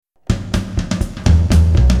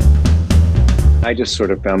I just sort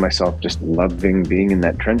of found myself just loving being in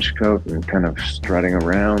that trench coat and kind of strutting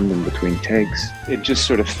around in between takes. It just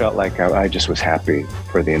sort of felt like I just was happy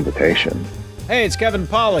for the invitation. Hey, it's Kevin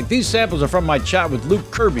Pollak. These samples are from my chat with Luke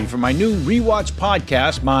Kirby for my new rewatch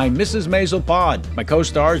podcast, My Mrs. Maisel Pod. My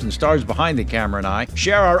co-stars and stars behind the camera and I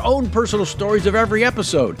share our own personal stories of every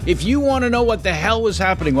episode. If you want to know what the hell was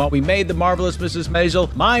happening while we made The Marvelous Mrs.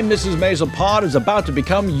 Maisel, My Mrs. Maisel Pod is about to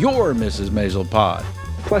become your Mrs. Maisel Pod.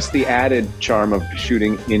 Plus the added charm of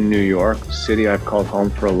shooting in New York, a city I've called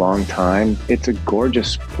home for a long time. It's a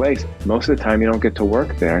gorgeous place. Most of the time you don't get to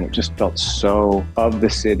work there, and it just felt so of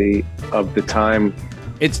the city, of the time.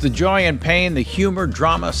 It's the joy and pain, the humor,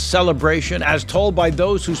 drama, celebration, as told by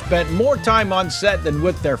those who spent more time on set than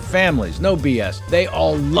with their families. No BS. They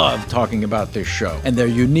all love talking about this show and their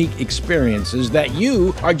unique experiences that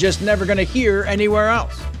you are just never going to hear anywhere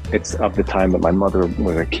else. It's of the time that my mother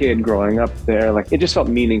was a kid growing up there. Like, it just felt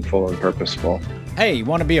meaningful and purposeful. Hey, you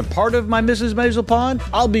want to be a part of My Mrs. Maisel Pod?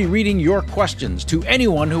 I'll be reading your questions to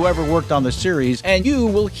anyone who ever worked on the series, and you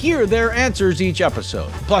will hear their answers each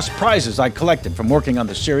episode. Plus prizes I collected from working on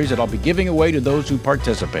the series that I'll be giving away to those who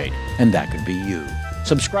participate. And that could be you.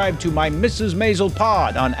 Subscribe to My Mrs. Maisel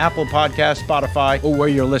Pod on Apple Podcasts, Spotify, or where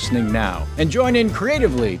you're listening now. And join in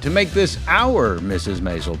creatively to make this our Mrs.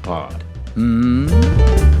 Maisel Pod.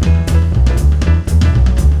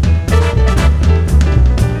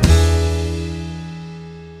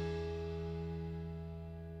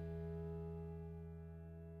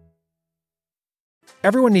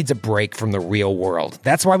 Everyone needs a break from the real world.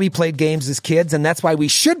 That's why we played games as kids, and that's why we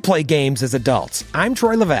should play games as adults. I'm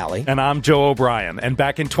Troy LaValle. And I'm Joe O'Brien. And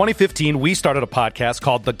back in 2015, we started a podcast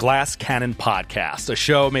called The Glass Cannon Podcast, a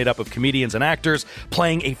show made up of comedians and actors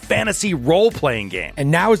playing a fantasy role-playing game. And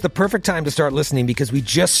now is the perfect time to start listening because we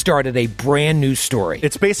just started a brand new story.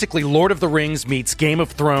 It's basically Lord of the Rings meets Game of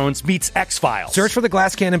Thrones meets X-Files. Search for The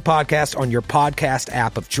Glass Cannon Podcast on your podcast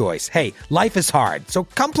app of choice. Hey, life is hard, so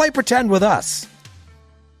come play pretend with us.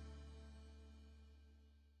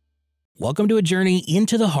 Welcome to a journey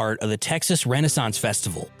into the heart of the Texas Renaissance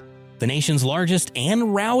Festival, the nation's largest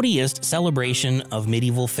and rowdiest celebration of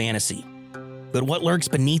medieval fantasy. But what lurks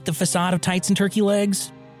beneath the facade of tights and turkey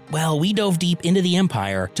legs? Well, we dove deep into the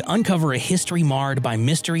empire to uncover a history marred by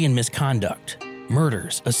mystery and misconduct,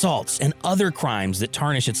 murders, assaults, and other crimes that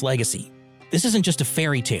tarnish its legacy. This isn't just a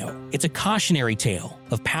fairy tale, it's a cautionary tale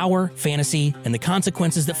of power, fantasy, and the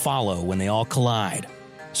consequences that follow when they all collide.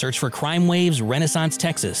 Search for Crime Waves Renaissance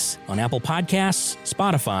Texas on Apple Podcasts,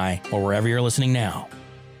 Spotify, or wherever you're listening now.